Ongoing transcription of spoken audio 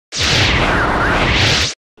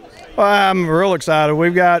Well, I'm real excited.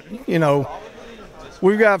 We've got,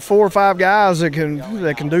 we've got 4 or 5 guys that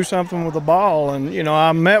can do something with the ball. And,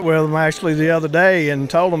 I met with them actually the other day and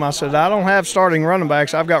told them, I said, I don't have starting running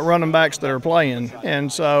backs. I've got running backs that are playing.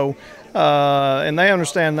 And so, and they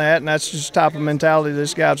understand that, and that's just the type of mentality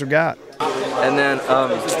these guys have got. And then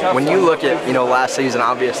when you look at, last season,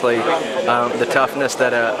 obviously, the toughness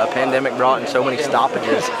that a pandemic brought and so many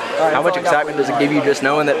stoppages, how much excitement does it give you just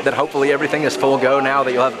knowing that hopefully everything is full go now,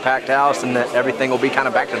 that you'll have a packed house and that everything will be kind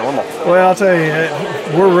of back to normal? Well, I'll tell you,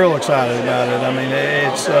 we're real excited about it. I mean,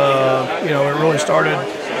 it's, it really started,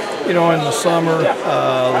 in the summer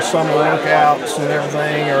workouts and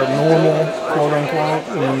everything are normal, quote unquote,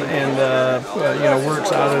 and we're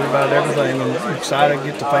excited about everything and excited to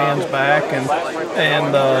get the fans back and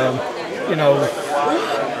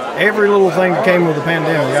every little thing that came with the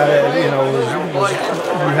pandemic, you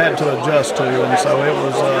had to adjust to, and so it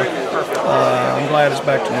was. I'm glad it's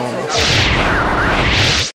back to normal.